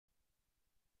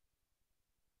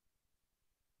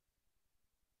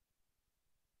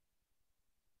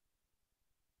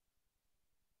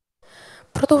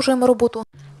продовжуємо роботу.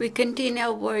 We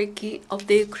continue working of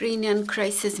the Ukrainian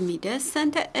Crisis Media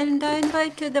Center, and I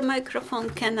invite to the microphone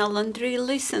Colonel Andriy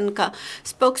Lysenko,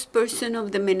 spokesperson of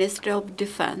the Ministry of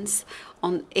Defense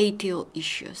on ATO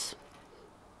issues.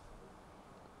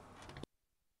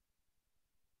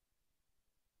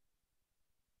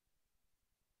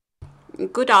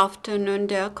 Good afternoon,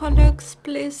 dear colleagues.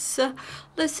 Please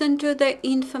listen to the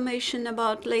information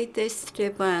about latest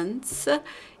events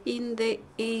in the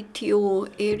ATO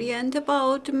area and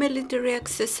about military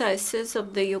exercises of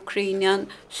the Ukrainian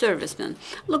servicemen.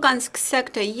 Lugansk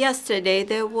sector, yesterday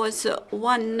there was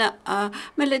one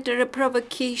military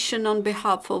provocation on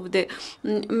behalf of the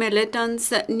militants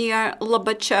near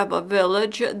Lobacheva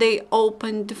village. They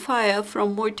opened fire from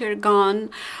mortar gun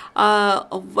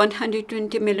of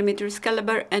 120 millimeters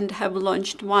caliber and have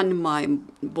launched one mine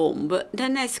bomb.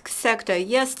 Donetsk sector,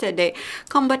 yesterday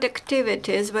combat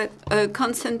activities were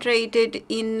concentrated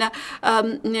in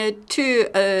two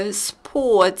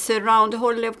spots around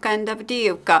Horlivka and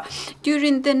Avdiivka.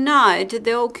 During the night,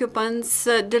 the occupants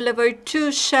delivered two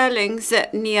shellings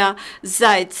near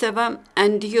Zaitseva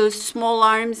and used small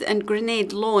arms and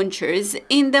grenade launchers.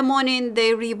 In the morning,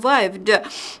 they revived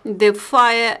the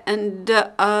fire, and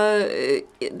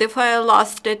the fire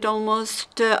lasted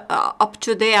almost up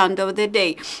to the end of the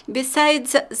day.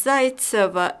 Besides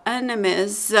Zaitseva,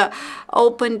 enemies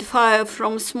opened fire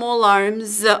from small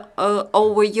arms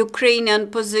over Ukrainian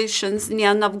positions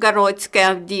near Novgorodsk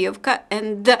and Avdiivka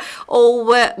and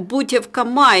over Butivka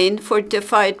mine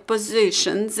fortified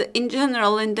positions. In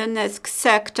general, in the Donetsk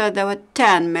sector, there were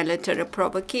 10 military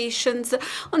provocations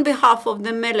on behalf of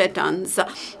the militants.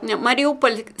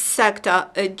 Mariupol sector,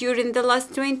 during the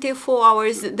last 24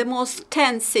 hours, the most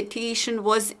tense situation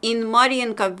was in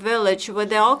Marienka village, where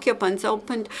the occupants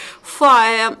opened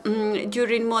fire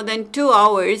during more than 2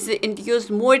 hours and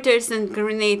used mortars and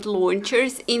grenade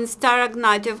launchers. In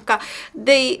Starognativka,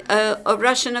 the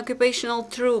Russian occupational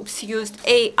troops used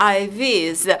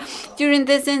AIVs. During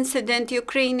this incident,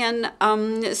 Ukrainian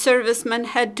servicemen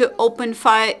had to open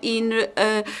fire in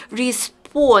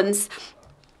response.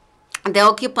 The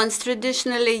occupants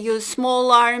traditionally use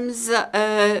small arms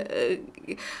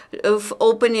of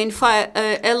opening fire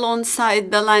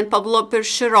alongside the line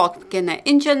Pavlo-Pershirotkina.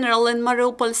 In general, in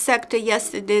Mariupol sector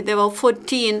yesterday, there were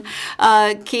 14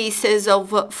 cases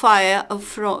of fire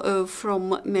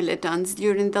from militants.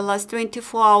 During the last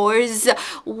 24 hours,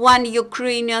 one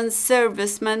Ukrainian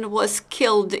serviceman was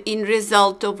killed in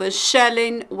result of a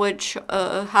shelling which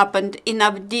happened in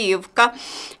Avdiivka,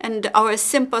 and our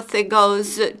sympathy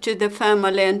goes to the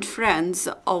family and friends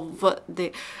of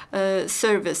the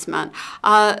serviceman.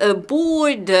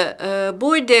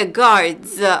 Border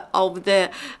guards of the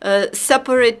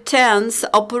separate tense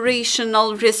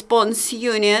operational response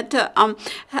unit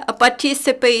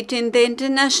participate in the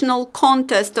international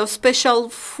contest of special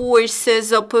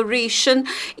forces operation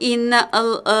in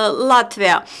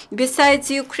Latvia. Besides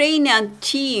the Ukrainian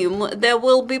team, there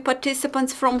will be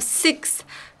participants from 6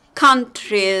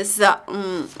 countries.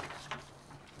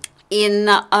 In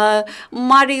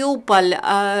Mariupol,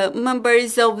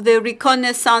 members of the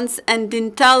reconnaissance and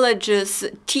intelligence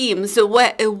teams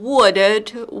were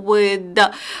awarded with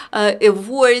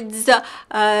awards,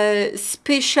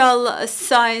 special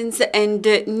signs, and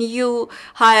new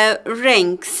higher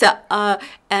ranks.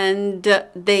 And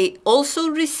they also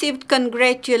received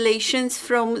congratulations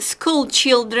from school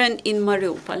children in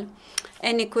Mariupol.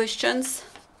 Any questions?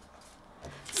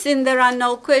 Since there are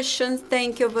no questions,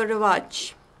 thank you very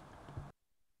much.